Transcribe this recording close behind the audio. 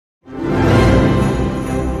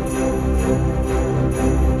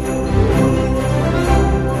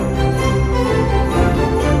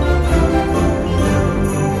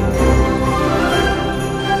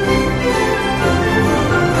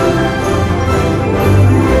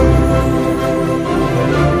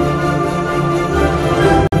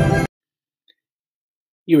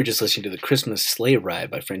You were just listening to the Christmas Sleigh Ride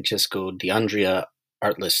by Francesco D'Andrea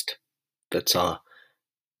Artlist. That's I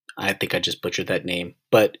think I just butchered that name,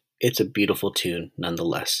 but it's a beautiful tune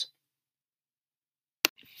nonetheless.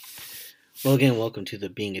 Well, again, welcome to the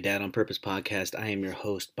Being a Dad on Purpose podcast. I am your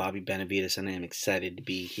host, Bobby Benavides, and I am excited to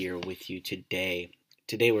be here with you today.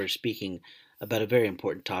 Today we're speaking about a very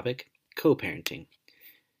important topic, co-parenting.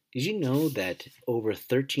 Did you know that over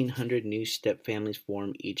 1,300 new step families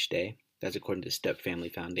form each day? That's according to the Step Family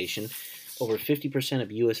Foundation. Over 50%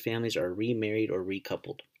 of U.S. families are remarried or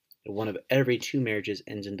recoupled. One of every two marriages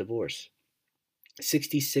ends in divorce.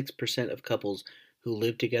 66% of couples who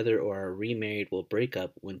live together or are remarried will break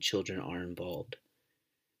up when children are involved.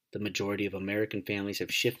 The majority of American families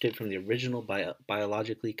have shifted from the original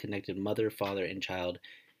biologically connected mother, father, and child,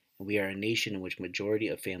 and we are a nation in which majority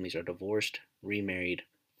of families are divorced, remarried,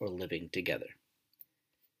 or living together.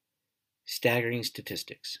 Staggering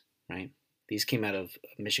statistics, right? These came out of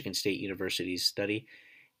Michigan State University's study,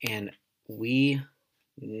 and we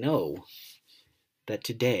know that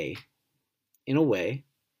today, in a way,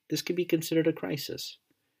 this could be considered a crisis.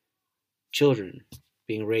 Children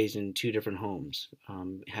being raised in two different homes,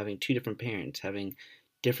 having two different parents, having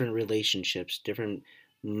different relationships, different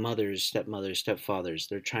mothers, stepfathers.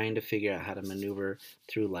 They're trying to figure out how to maneuver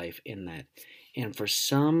through life in that. And for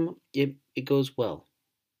some, it goes well.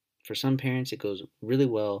 For some parents, it goes really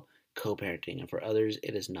well, co-parenting, and for others,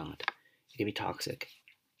 it is not. It can be toxic.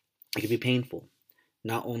 It can be painful,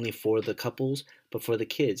 not only for the couples, but for the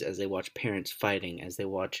kids as they watch parents fighting, as they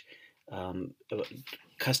watch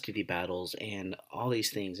custody battles and all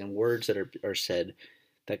these things and words that are said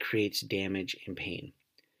that creates damage and pain.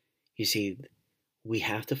 You see, we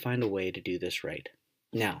have to find a way to do this right.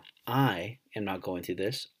 Now, I am not going through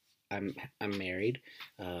this. I'm married.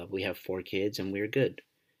 We have 4 kids, and we're good.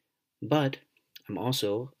 But I'm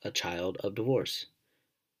also a child of divorce.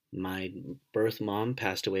 My birth mom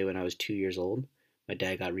passed away when I was 2 years old. My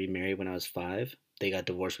dad got remarried when I was 5. They got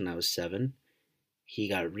divorced when I was 7. He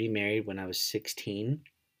got remarried when I was 16.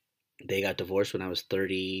 They got divorced when I was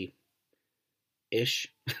 30-ish.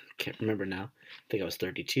 Can't remember now. I think I was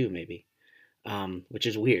 32 maybe. Which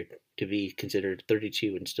is weird to be considered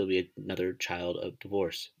 32 and still be another child of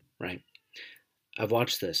divorce, right? I've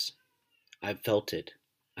watched this. I've felt it.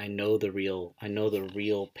 I know the real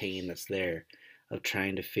pain that's there of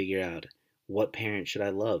trying to figure out what parent should I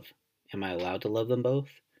love? Am I allowed to love them both?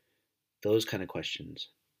 Those kind of questions.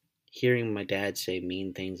 Hearing my dad say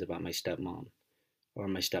mean things about my stepmom or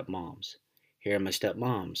my stepmoms. Hearing my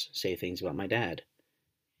stepmoms say things about my dad.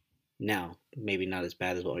 Now, maybe not as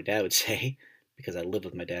bad as what my dad would say, because I live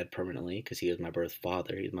with my dad permanently, because he was my birth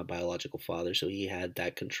father. He was my biological father, so he had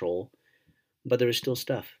that control. But there was still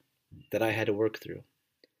stuff that I had to work through.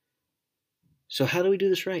 So how do we do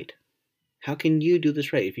this right? How can you do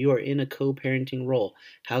this right? If you are in a co-parenting role,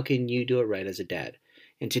 how can you do it right as a dad?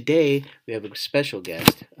 And today we have a special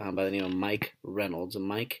guest by the name of Mike Reynolds. And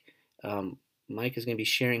Mike is going to be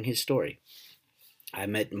sharing his story. I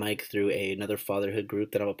met Mike through another fatherhood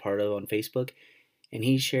group that I'm a part of on Facebook, and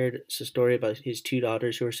he shared a story about his 2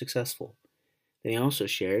 daughters who are successful. Then he also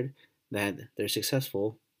shared that they're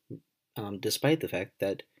successful despite the fact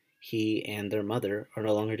that he and their mother are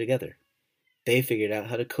no longer together. They figured out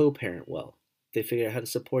how to co-parent well. They figured out how to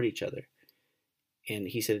support each other. And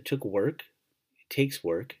he said it took work. It takes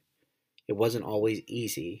work. It wasn't always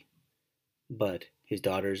easy, but his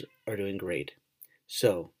daughters are doing great.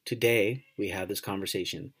 So today we have this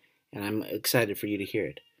conversation, and I'm excited for you to hear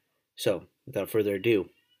it. So without further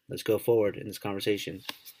ado, let's go forward in this conversation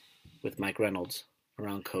with Mike Reynolds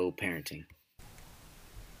around co-parenting.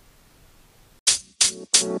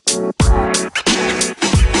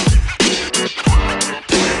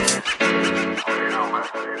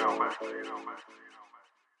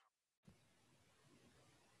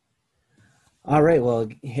 All right. Well,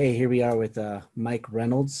 hey, here we are with Mike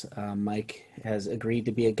Reynolds. Mike has agreed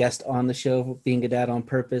to be a guest on the show, Being a Dad on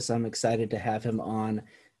Purpose. I'm excited to have him on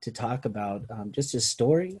to talk about just his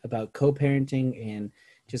story about co-parenting and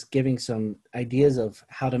just giving some ideas of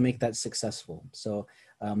how to make that successful. So,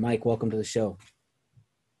 Mike, welcome to the show.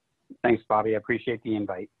 Thanks, Bobby. I appreciate the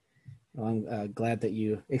invite. Well, I'm glad that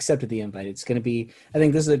you accepted the invite. It's going to be, I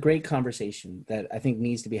think this is a great conversation that I think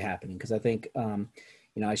needs to be happening, because I think,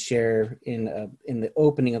 I share in the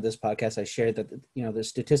opening of this podcast, I shared that, that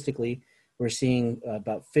statistically we're seeing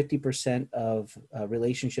about 50% of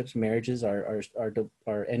relationships, marriages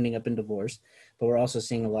are ending up in divorce, but we're also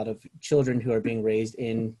seeing a lot of children who are being raised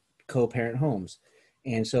in co-parent homes.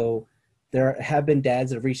 And so there have been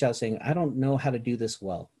dads that have reached out saying, I don't know how to do this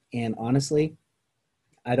well. And honestly,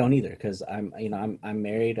 I don't either, because I'm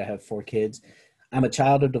married. I have 4 kids. I'm a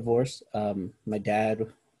child of divorce. My dad,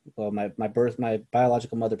 well, my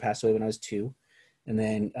biological mother passed away when I was 2. And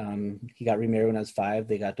then he got remarried when I was 5.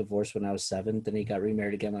 They got divorced when I was 7. Then he got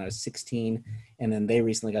remarried again when I was 16. And then they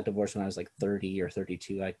recently got divorced when I was like 30 or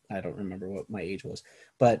 32. I don't remember what my age was.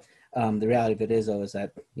 But the reality of it is, though, is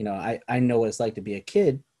that, I know what it's like to be a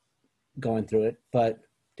kid going through it, but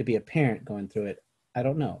to be a parent going through it, I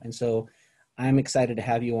don't know. And so I'm excited to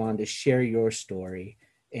have you on to share your story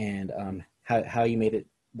and how you made it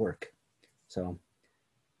work. So,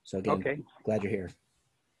 again, Okay. glad you're here.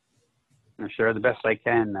 I'm sure the best I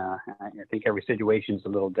can. I think every situation is a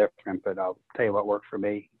little different, but I'll tell you what worked for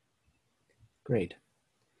me. Great.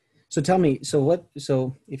 So tell me,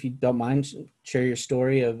 so if you don't mind, share your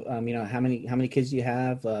story of, how many kids do you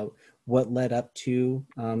have? What led up to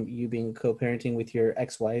you being co-parenting with your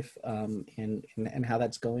ex-wife, and how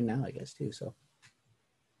that's going now, I guess, too. So.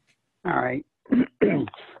 All right.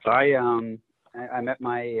 So I met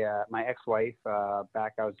my ex-wife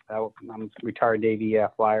back. I'm a retired Navy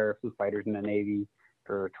flyer, flew fighters in the Navy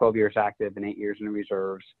for 12 years active and 8 years in the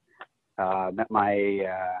reserves. Met my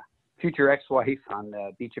future ex-wife on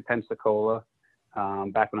the beach of Pensacola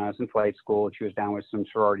back when I was in flight school. She was down with some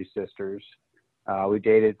sorority sisters. We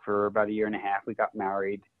dated for about a year and a half. We got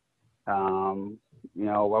married. While we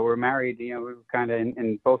were married, we were kind of,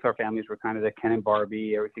 and both our families were kind of the Ken and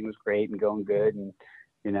Barbie. Everything was great and going good. And,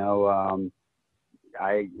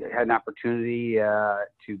 I had an opportunity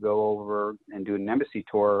to go over and do an embassy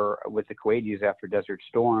tour with the Kuwaitis after Desert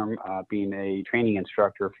Storm, being a training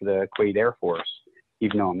instructor for the Kuwait Air Force,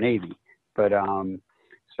 even though I'm Navy. But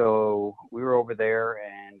so we were over there,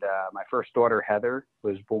 and my first daughter, Heather,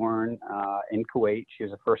 was born in Kuwait. She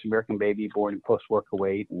was the first American baby born in post-war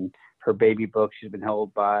Kuwait, and her baby book, she's been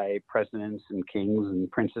held by presidents and kings and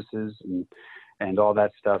princesses and all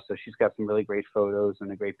that stuff. So she's got some really great photos and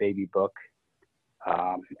a great baby book.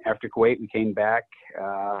 After Kuwait, we came back.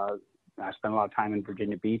 I spent a lot of time in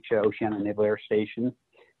Virginia Beach, Oceana Naval Air Station.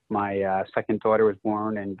 My second daughter was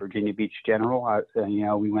born in Virginia Beach General.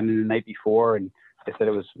 We went in the night before, and they said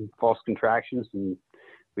it was false contractions, and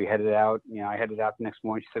we headed out. I headed out the next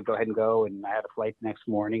morning. She said, "Go ahead and go." And I had a flight the next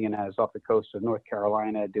morning, and I was off the coast of North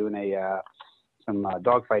Carolina doing some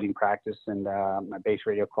dogfighting practice. And my base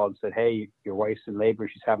radio called and said, "Hey, your wife's in labor.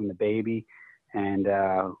 She's having the baby." And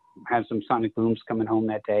had some sonic booms coming home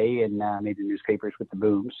that day, and made the newspapers with the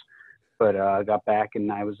booms. But I got back,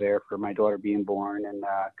 and I was there for my daughter being born, and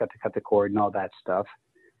got to cut the cord and all that stuff.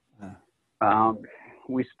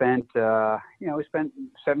 We spent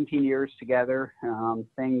 17 years together.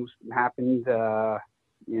 Things happened,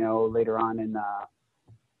 later on in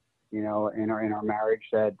our marriage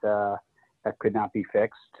that could not be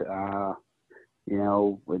fixed.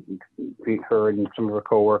 With her and some of her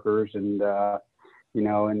coworkers, and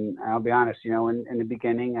and I'll be honest, in the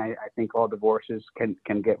beginning, I think all divorces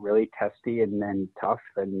can get really testy and tough,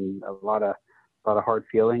 and a lot of hard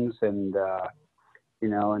feelings, and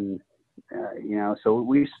so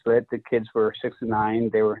we split. The kids were 6 and 9.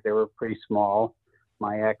 They were pretty small.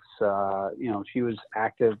 My ex, she was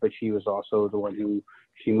active, but she was also the one who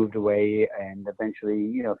she moved away, and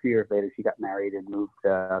eventually, a few years later, she got married and moved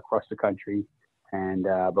across the country. And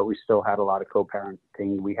but we still had a lot of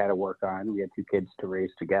co-parenting we had to work on. We had 2 kids to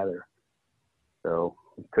raise together, so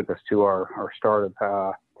it took us to our start of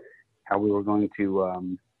how we were going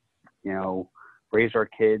to raise our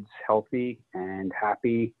kids healthy and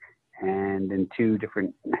happy, and in 2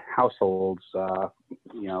 different households, for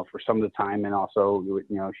some of the time. And also,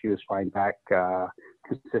 she was flying back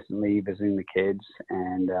consistently, visiting the kids,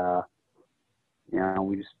 and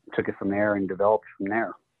we just took it from there and developed from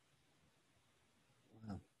there.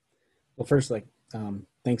 Well, first,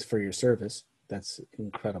 thanks for your service. That's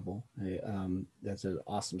incredible. That's an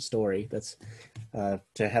awesome story. That's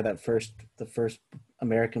to have the first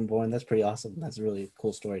American born. That's pretty awesome. That's a really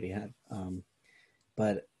cool story to have.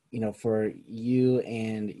 But for you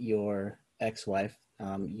and your ex-wife,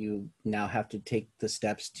 you now have to take the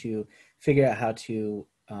steps to figure out how to,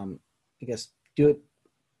 I guess, do it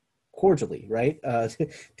cordially, right?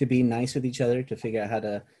 To be nice with each other, to figure out how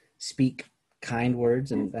to speak kind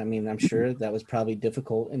words. And I mean, I'm sure that was probably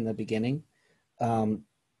difficult in the beginning.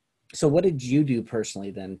 So what did you do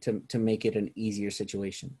personally then to make it an easier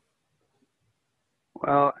situation?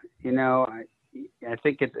 Well, I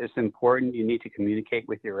think it's important. You need to communicate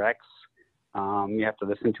with your ex. You have to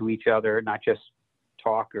listen to each other, not just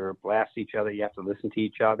talk or blast each other. You have to listen to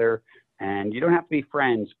each other, and you don't have to be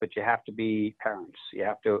friends, but you have to be parents. You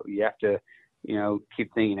have to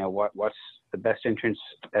keep thinking, what's the best interest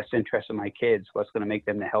of my kids? What's going to make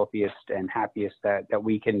them the healthiest and happiest that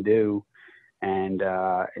we can do? and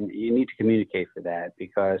you need to communicate for that,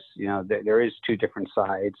 because there is two different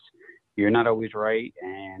sides. You're not always right,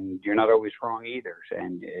 and you're not always wrong either,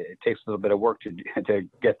 and it takes a little bit of work to to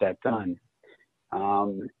get that done.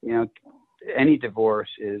 Any divorce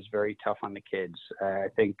is very tough on the kids. I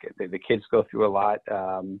think the kids go through a lot,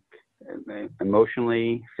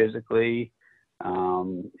 emotionally, physically.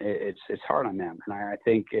 It's hard on them, and I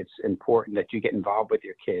think it's important that you get involved with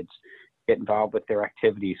your kids, get involved with their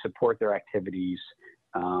activities, support their activities,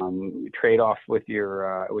 trade off with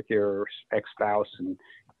your ex-spouse, and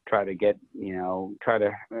try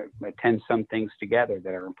to attend some things together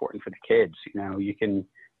that are important for the kids. You can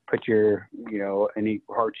put your any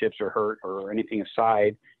hardships or hurt or anything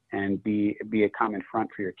aside, and be a common front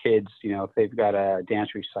for your kids. If they've got a dance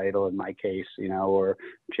recital, in my case, or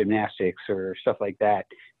gymnastics or stuff like that,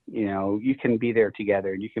 you can be there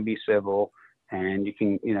together, and you can be civil, and you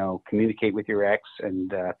can communicate with your ex,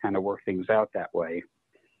 and kind of work things out that way.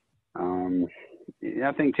 The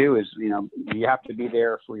other thing too is you have to be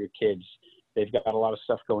there for your kids. They've got a lot of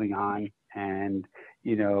stuff going on, and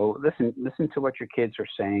listen to what your kids are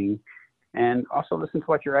saying, and also listen to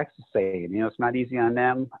what your ex is saying. It's not easy on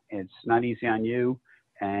them. It's not easy on you.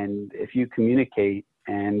 And if you communicate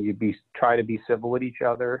and try to be civil with each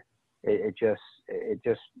other, it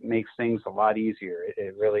just makes things a lot easier.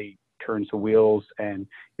 It really turns the wheels, and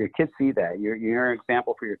your kids see that. You're an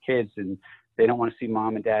example for your kids, and they don't want to see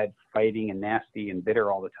mom and dad fighting and nasty and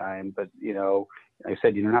bitter all the time. But, like I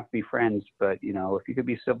said, you don't have to be friends, but, if you could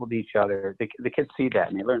be civil to each other, the kids see that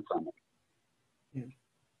and they learn from it. Yeah.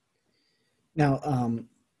 Now,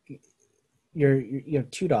 you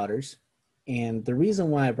have two daughters, and the reason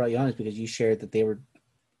why I brought you on is because you shared that they were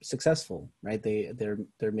successful, right?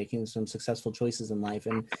 They're making some successful choices in life,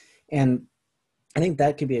 and I think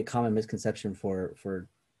that could be a common misconception from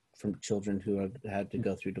children who have had to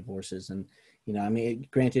go through divorces. And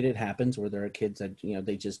granted, it happens where there are kids that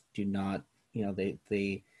they just do not,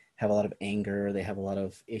 they have a lot of anger, they have a lot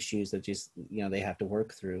of issues that just they have to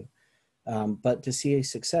work through. But to see a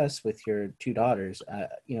success with your two daughters,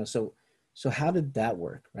 so how did that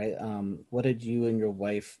work, right? What did you and your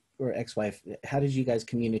wife or ex-wife, how did you guys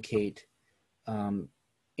communicate,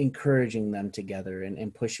 encouraging them together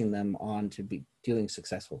and pushing them on to be doing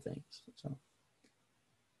successful things? So.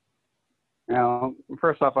 Now,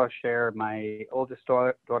 first off, I'll share my oldest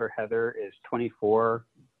daughter, Heather, is 24.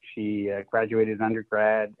 She graduated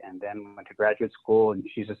undergrad and then went to graduate school, and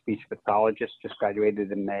she's a speech pathologist, just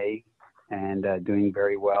graduated in May, and doing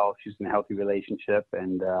very well. She's in a healthy relationship,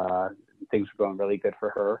 and things are going really good for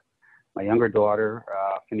her. My younger daughter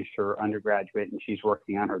finished her undergraduate, and she's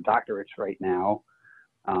working on her doctorates right now.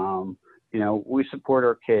 We support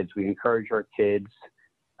our kids. We encourage our kids.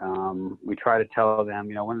 We try to tell them,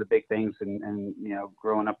 one of the big things and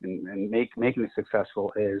growing up and making it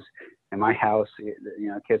successful is, in my house,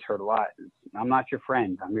 kids heard a lot. I'm not your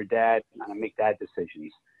friend. I'm your dad. And I make dad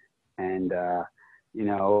decisions. And,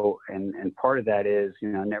 and part of that is,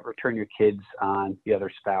 never turn your kids on the other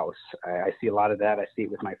spouse. I see a lot of that. I see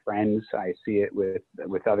it with my friends. I see it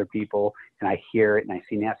with other people, and I hear it, and I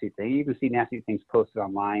see nasty things. You even see nasty things posted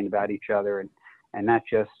online about each other. And that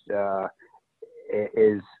just,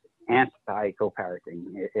 is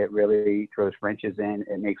anti-co-parenting. It really throws wrenches in.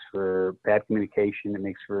 It makes for bad communication. It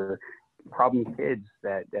makes for problem kids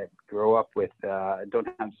that grow up with don't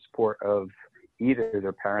have the support of either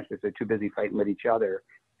their parents because they're too busy fighting with each other,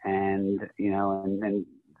 and and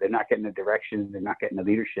they're not getting the direction, they're not getting the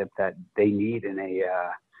leadership that they need in a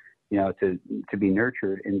to be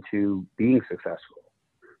nurtured into being successful.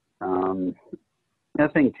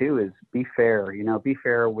 Another thing too is be fair. Be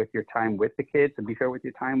fair with your time with the kids, and be fair with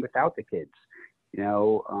your time without the kids.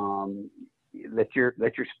 Let your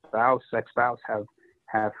ex-spouse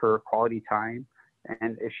have her quality time,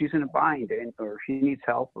 and if she's in a bind or she needs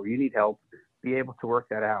help or you need help, be able to work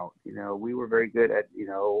that out. We were very good at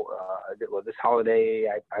well, this holiday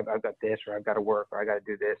I've got this, or I've got to work, or I got to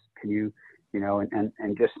do this. Can you,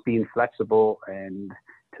 and just being flexible, and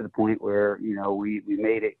to the point where, we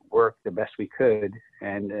made it work the best we could.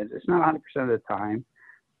 And it's not 100% of the time,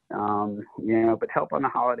 but help on the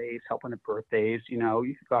holidays, help on the birthdays. You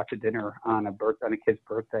could go out to dinner on a kid's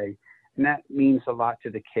birthday, and that means a lot to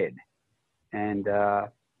the kid. And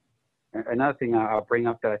another thing I'll bring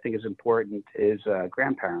up that I think is important is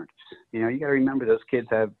grandparents. You got to remember those kids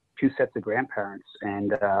have two sets of grandparents,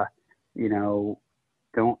 and,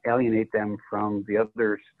 don't alienate them from the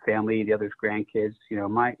other's family, the other's grandkids.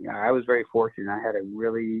 I was very fortunate. I had a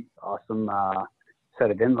really awesome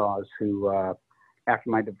set of in-laws who, after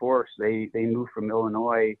my divorce, they moved from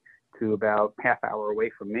Illinois to about half hour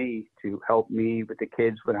away from me to help me with the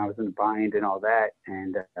kids when I was in the bind and all that.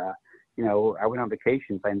 And, I went on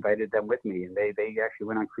vacations. I invited them with me, and they actually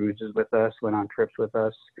went on cruises with us, went on trips with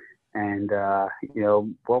us, and,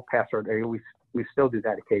 well past our day, we still do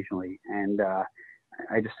that occasionally. And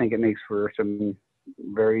I just think it makes for some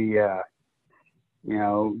very,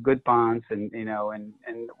 good bonds, and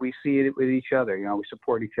we see it with each other. We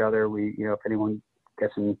support each other. If anyone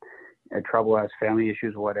gets in trouble, has family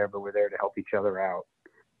issues or whatever, we're there to help each other out.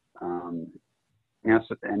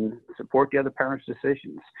 And support the other parents'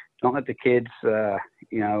 decisions. Don't let the kids, do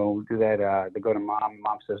that. They go to mom,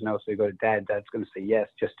 mom says no, so they go to dad. Dad's going to say yes,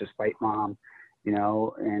 just to spite mom.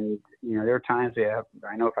 And there are times,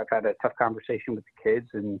 I know if I've had a tough conversation with the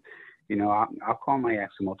kids, and I'll call my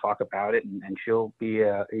ex and we'll talk about it, and she'll be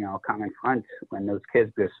a common front when those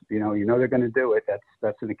kids just they're going to do it.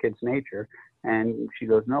 That's in the kid's nature. And she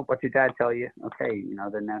goes, no, what your dad tell you? Okay,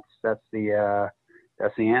 then that's the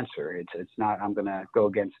answer. It's not I'm going to go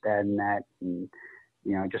against dad and that, and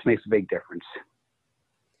it just makes a big difference.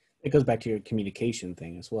 It goes back to your communication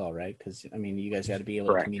thing as well, right? Because you guys got to be able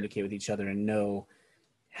Correct. to communicate with each other and know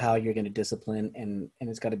how you're going to discipline, and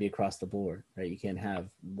it's got to be across the board, right? You can't have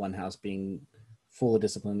one house being full of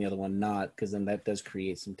discipline, the other one not, because then that does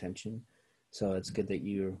create some tension. So it's good that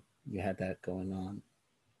you had that going on.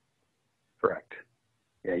 Correct.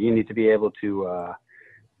 Yeah, you need to be able to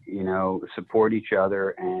support each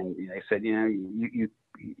other. And like I said, you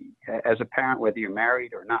as a parent, whether you're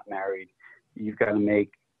married or not married, you've got to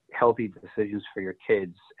make healthy decisions for your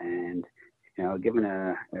kids. And giving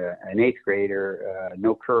an eighth grader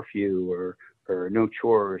no curfew or no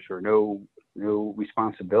chores or no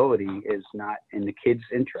responsibility is not in the kid's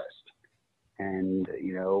interest. And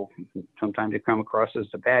sometimes you come across as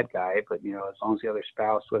the bad guy, but as long as the other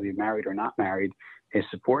spouse, whether you're married or not married, is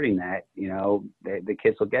supporting that, the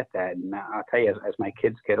kids will get that. And I'll tell you, as my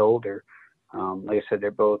kids get older, like I said,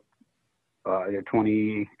 they're both they're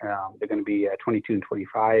 20. They're going to be 22 and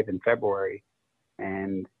 25 in February,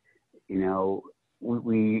 and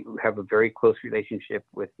we have a very close relationship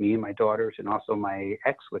with me and my daughters, and also my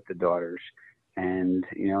ex with the daughters. And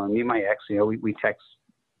me and my ex, we text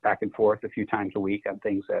back and forth a few times a week on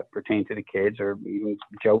things that pertain to the kids, or even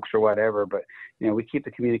jokes or whatever. But we keep the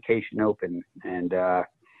communication open, and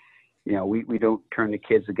we don't turn the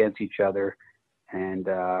kids against each other, and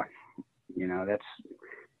that's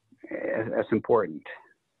important.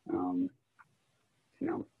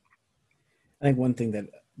 I think one thing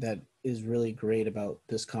that is really great about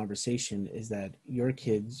this conversation is that your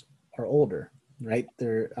kids are older, right?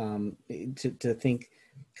 They're to think,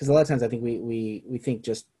 because a lot of times I think we think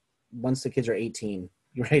just once the kids are 18,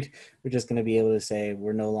 right, we're just going to be able to say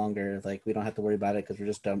we're no longer, like, we don't have to worry about it because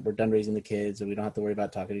we're done raising the kids, and we don't have to worry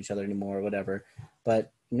about talking to each other anymore or whatever.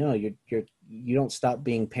 But no, you don't stop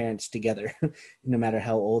being parents together. No matter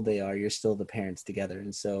how old they are, you're still the parents together.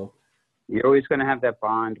 And so you're always going to have that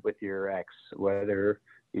bond with your ex, whether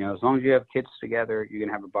as long as you have kids together, you're going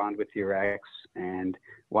to have a bond with your ex. And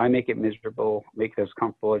why make it miserable? Make it as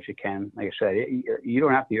comfortable as you can. Like I said, you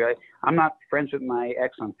don't have to. I'm not friends with my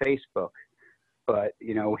ex on Facebook, but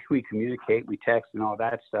we communicate, we text, and all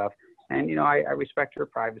that stuff. And I respect her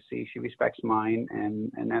privacy. She respects mine, and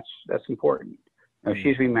that's important.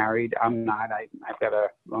 She's remarried. I'm not. I've got a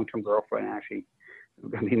long-term girlfriend. Actually, we're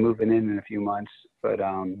going to be moving in a few months. But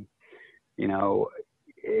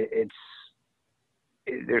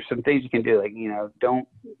there's some things you can do, like don't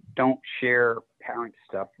share parent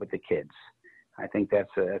stuff with the kids. I think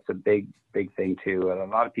that's a big thing too. A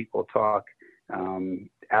lot of people talk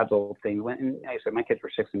adult things. When, like I said, my kids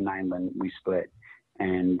were 6 and 9 when we split,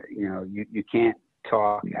 and you can't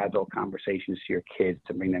talk adult conversations to your kids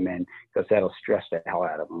to bring them in, because that'll stress the hell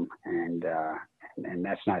out of them, and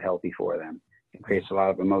that's not healthy for them. It creates a lot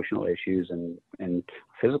of emotional issues and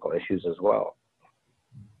physical issues as well.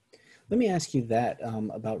 Let me ask you that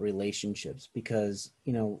about relationships, because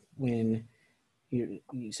when you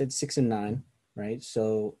said 6 and 9, right?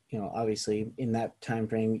 So obviously in that time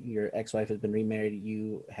frame, your ex-wife has been remarried.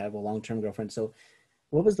 You have a long-term girlfriend. So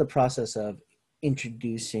what was the process of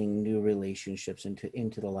introducing new relationships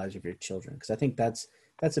into the lives of your children? Because I think that's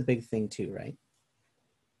a big thing too, right?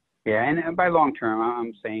 Yeah, and by long term,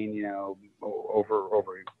 I'm saying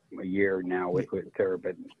over a year now with her.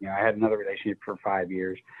 But I had another relationship for 5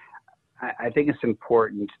 years. I think it's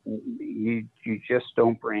important. You just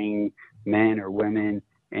don't bring men or women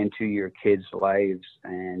into your kids' lives.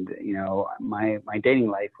 And my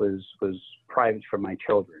dating life was private from my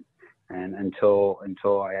children, and until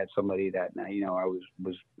I had somebody that I was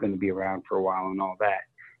going to be around for a while and all that.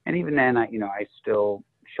 And even then, I still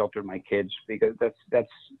sheltered my kids, because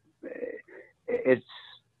that's it's,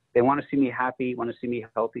 they want to see me happy, want to see me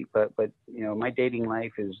healthy, but my dating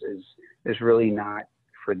life is really not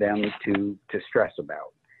for them to stress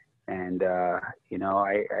about. And I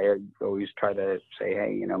always try to say,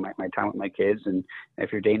 hey, my time with my kids, and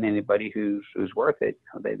if you're dating anybody who's worth it,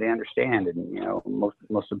 they understand. And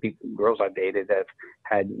most of the girls I've dated have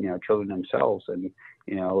had children themselves, and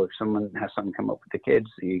if someone has something come up with the kids,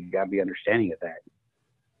 you got to be understanding of that.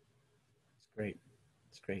 It's great.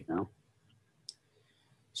 It's great. You know?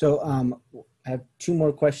 So I have two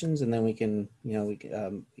more questions, and then we can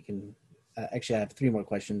actually I have three more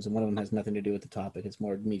questions, and one of them has nothing to do with the topic. It's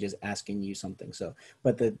more me just asking you something. So,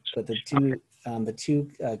 but the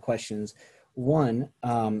two questions. One,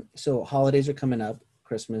 so holidays are coming up,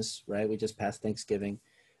 Christmas, right? We just passed Thanksgiving.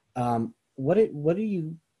 What do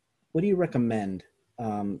you recommend?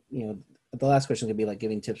 The last question could be like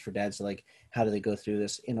giving tips for dads, like how do they go through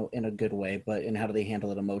this in a good way, and how do they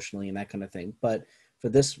handle it emotionally and that kind of thing. But for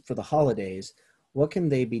the holidays, what can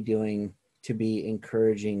they be doing to be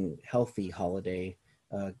encouraging healthy holiday,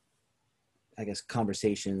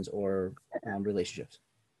 conversations or relationships?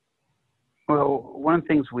 Well, one of the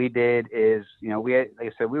things we did is, we had, like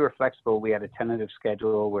I said, we were flexible. We had a tentative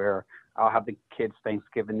schedule where I'll have the kids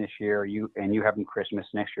Thanksgiving this year, you have them Christmas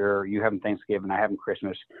next year, you have them Thanksgiving, I have them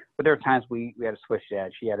Christmas. But there are times we had to switch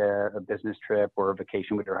that. She had a business trip or a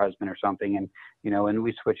vacation with her husband or something, and and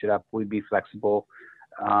we switch it up. We'd be flexible.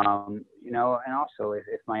 And also if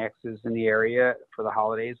my ex is in the area for the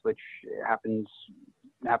holidays, which happens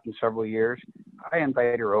several years, I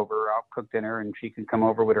invite her over. I'll cook dinner and she can come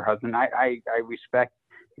over with her husband. I respect,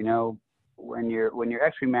 when you're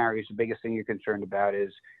actually married, the biggest thing you're concerned about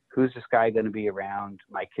is who's this guy going to be around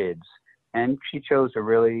my kids. And she chose a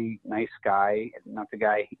really nice guy, not the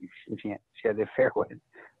guy she had the affair with,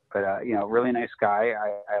 but really nice guy.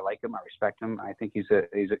 I like him. I respect him. I think he's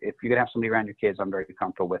if you're gonna have somebody around your kids, I'm very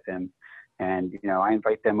comfortable with him. And I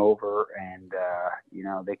invite them over, and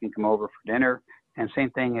they can come over for dinner. And same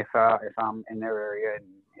thing if I'm in their area and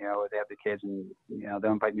they have the kids, and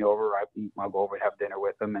they'll invite me over. I'll go over and have dinner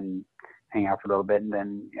with them and hang out for a little bit, and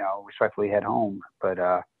then respectfully head home. But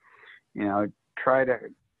try to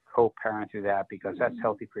co-parent through that, because that's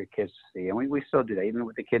healthy for your kids to see. And we still do that, even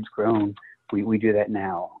with the kids grown. We do that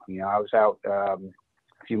now. I was out a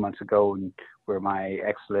few months ago where my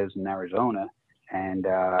ex lives in Arizona, and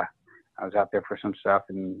I was out there for some stuff,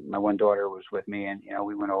 and my one daughter was with me, and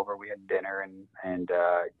we went over, we had dinner, and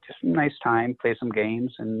just a nice time, play some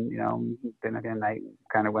games, and then again I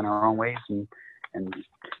kind of went our own ways, and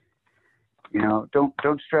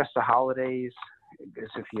don't stress the holidays,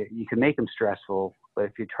 because if you can make them stressful, but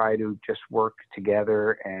if you try to just work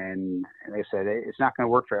together, and like I said, it's not going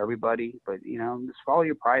to work for everybody, but just follow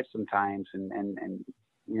your pride sometimes, and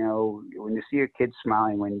when you see your kids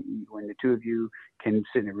smiling, when the two of you can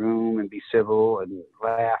sit in a room and be civil and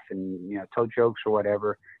laugh and tell jokes or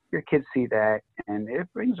whatever, your kids see that, and it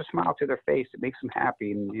brings a smile to their face. It makes them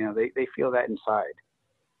happy, and they feel that inside.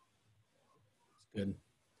 Good.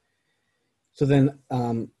 So then,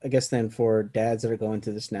 I guess then for dads that are going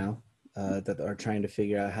through this now, that are trying to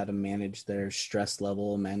figure out how to manage their stress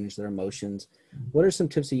level, manage their emotions, what are some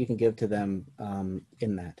tips that you can give to them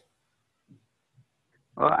in that?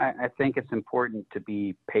 Well, I think it's important to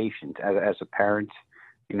be patient as a parent.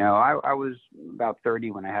 I was about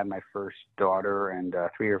 30 when I had my first daughter, and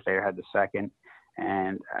 3 years later I had the second.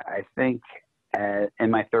 And I think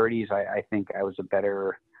in my 30s, I think I was a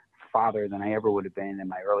better father than I ever would have been in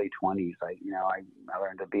my early 20s. I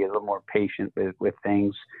learned to be a little more patient with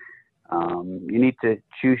things. You need to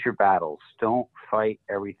choose your battles. Don't fight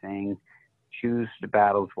everything. Choose the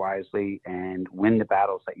battles wisely and win the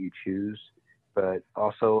battles that you choose. But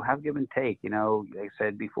also have give and take. Like I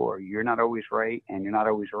said before, you're not always right and you're not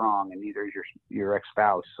always wrong, and neither is your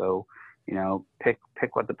ex-spouse. So, pick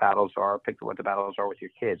what the battles are. Pick what the battles are with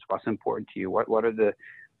your kids. What's important to you? What's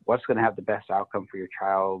going to have the best outcome for your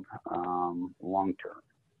child long term?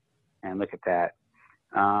 And look at that.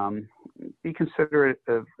 Be considerate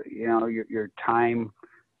of your time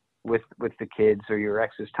with the kids, or your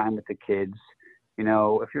ex's time with the kids.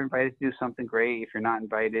 If you're invited to do something, great. If you're not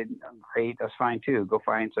invited, great. That's fine too. Go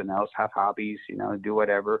find something else. Have hobbies. Do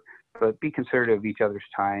whatever. But be considerate of each other's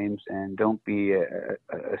times, and don't be a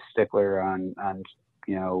stickler on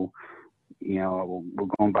we're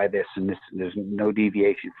going by this, and this. There's no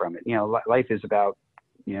deviation from it. Life is about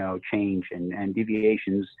change and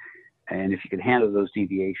deviations. And if you can handle those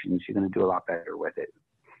deviations, you're going to do a lot better with it.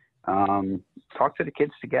 Talk to the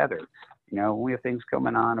kids together. When we have things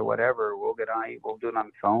coming on or whatever, we'll do it on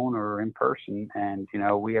the phone or in person. And,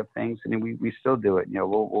 we have things, and we still do it.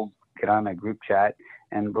 We'll get on a group chat,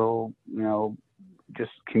 and we'll,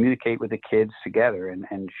 just communicate with the kids together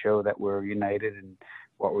and show that we're united in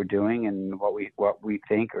what we're doing and what we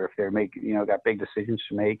think, or if they're making, got big decisions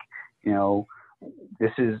to make, you know,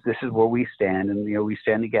 this is where we stand, and we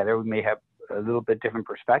stand together. We may have a little bit different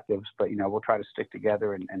perspectives, but we'll try to stick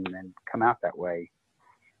together and come out that way.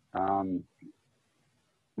 Um,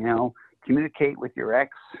 Communicate with your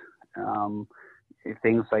ex. Um,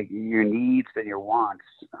 Things like your needs and your wants.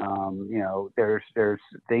 There's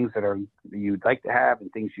things that are you'd like to have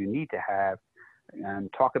and things you need to have,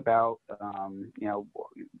 and talk about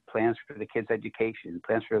plans for the kids' education,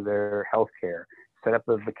 plans for their health care, set up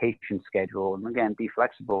a vacation schedule, and again, be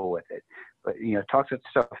flexible with it. But talk that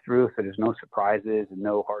stuff through so there's no surprises and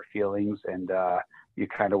no hard feelings, and you're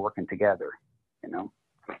kind of working together. You know.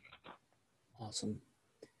 Awesome.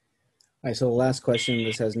 All right, so the last question,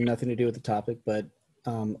 this has nothing to do with the topic, but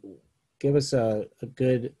um, give us a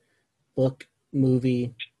good book,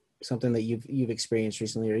 movie, something that you've experienced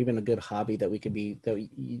recently, or even a good hobby that we could be that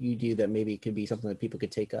you do that maybe could be something that people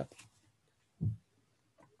could take up.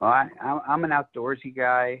 Well, I'm an outdoorsy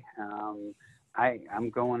guy. I'm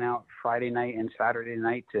going out Friday night and Saturday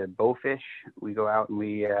night to bowfish. We go out and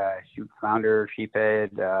we shoot flounder,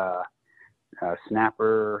 sheephead,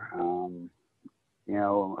 snapper,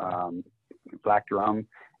 black drum,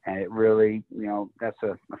 and it really, that's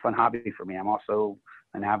a fun hobby for me. I'm also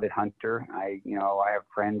an avid hunter. I have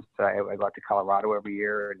friends. I go out to Colorado every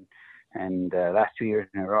year, and last 2 years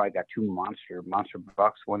in a row, I got two monster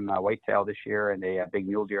bucks, one whitetail this year and a big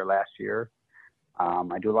mule deer last year.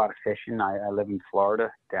 I do a lot of fishing. I live in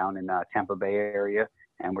Florida, down in Tampa Bay area,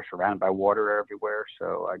 and we're surrounded by water everywhere.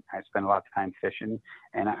 So I spend a lot of time fishing.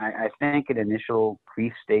 And I think in initial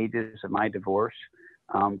grief stages of my divorce,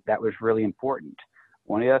 that was really important.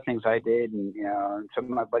 One of the other things I did, and some of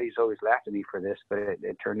my buddies always laughed at me for this, but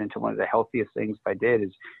it turned into one of the healthiest things I did,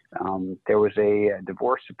 is there was a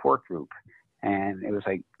divorce support group, and it was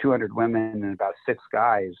like 200 women and about 6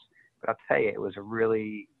 guys. But I'll tell you, it was a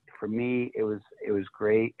really, for me, it was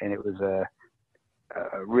great, and it was a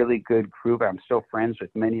really good group. I'm still friends with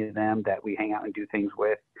many of them that we hang out and do things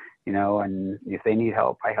with, and if they need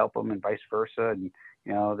help, I help them, and vice versa. And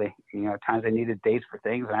at times they needed dates for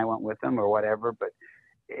things, and I went with them or whatever. But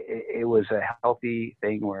it was a healthy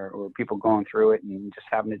thing where people going through it and just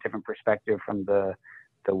having a different perspective from the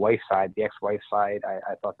wife side, the ex-wife side.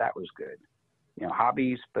 I thought that was good.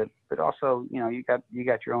 Hobbies, but also, you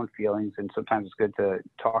got your own feelings, and sometimes it's good to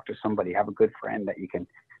talk to somebody, have a good friend that you can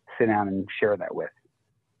sit down and share that with.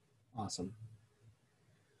 Awesome.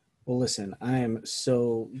 Well, listen, I am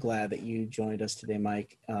so glad that you joined us today,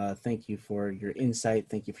 Mike. Thank you for your insight.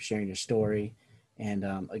 Thank you for sharing your story. And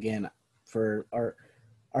again, for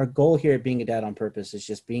our goal here at Being a Dad on Purpose is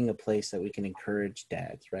just being a place that we can encourage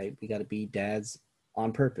dads, right? We got to be dads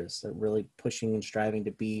on purpose, that really pushing and striving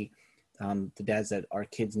to be the dads that our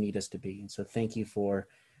kids need us to be. And so thank you for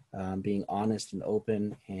being honest and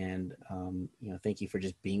open, and thank you for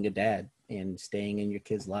just being a dad and staying in your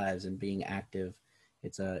kids' lives and being active.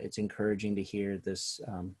 It's encouraging to hear this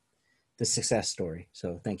success story.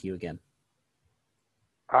 So thank you again.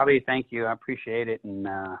 Bobby, thank you. I appreciate it, and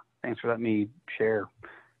thanks for letting me share.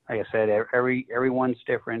 Like I said, everyone's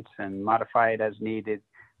different, and modify it as needed,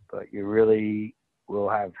 but you really will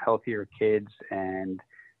have healthier kids and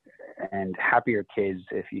happier kids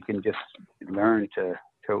if you can just learn to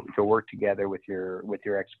work together with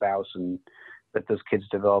your ex-spouse, and let those kids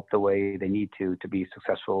develop the way they need to be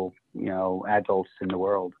successful, adults in the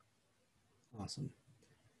world. Awesome.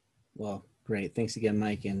 Well, great. Thanks again,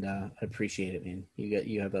 Mike, and I appreciate it, man.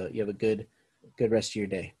 You have a good rest of your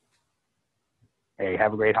day. Hey,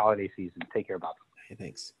 have a great holiday season. Take care, Bob. Hey,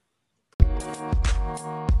 thanks.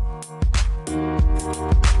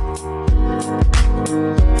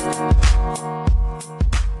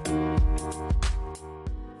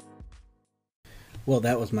 Well,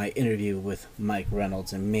 that was my interview with Mike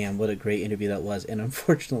Reynolds, and man, what a great interview that was. And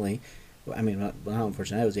unfortunately, not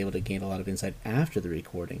unfortunately, I was able to gain a lot of insight after the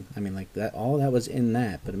recording. Like that, all that was in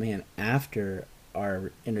that, but man, after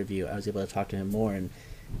our interview, I was able to talk to him more, and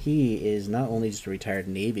he is not only just a retired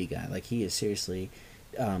Navy guy, like he is seriously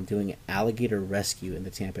doing alligator rescue in the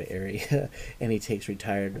Tampa area, and he takes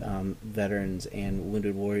retired veterans and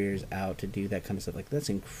wounded warriors out to do that kind of stuff. Like, that's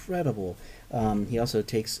incredible. He also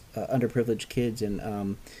takes underprivileged kids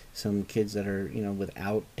and some kids that are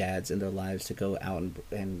without dads in their lives to go out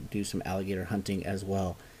and do some alligator hunting as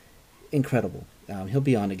well. Incredible. He'll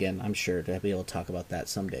be on again, I'm sure, to be able to talk about that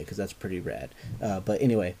someday, because that's pretty rad. But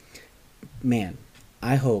anyway, man,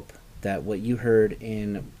 I hope that what you heard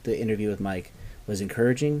in the interview with Mike was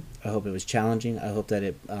encouraging. I hope it was challenging. I hope that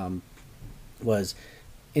it was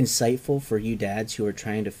insightful for you dads who are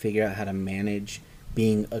trying to figure out how to manage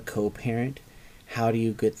being a co-parent. How do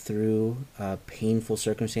you get through a painful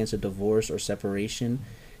circumstance of divorce or separation?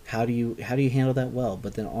 How do you handle that well?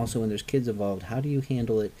 But then also when there's kids involved, how do you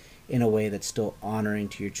handle it in a way that's still honoring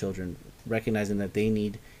to your children, recognizing that they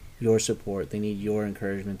need your support, they need your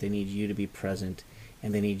encouragement, they need you to be present,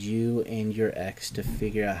 and they need you and your ex to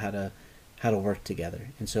figure out how to work together.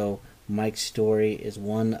 And so Mike's story is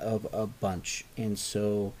one of a bunch, and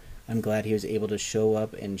so I'm glad he was able to show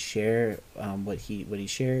up and share what he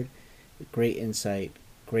shared. Great insight,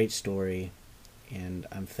 great story, and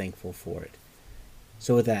I'm thankful for it.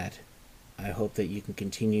 So with that, I hope that you can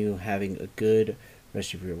continue having a good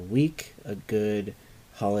rest of your week, a good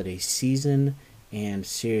holiday season, and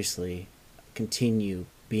seriously, continue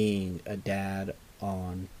being a dad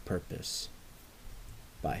on purpose.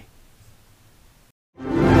 Bye.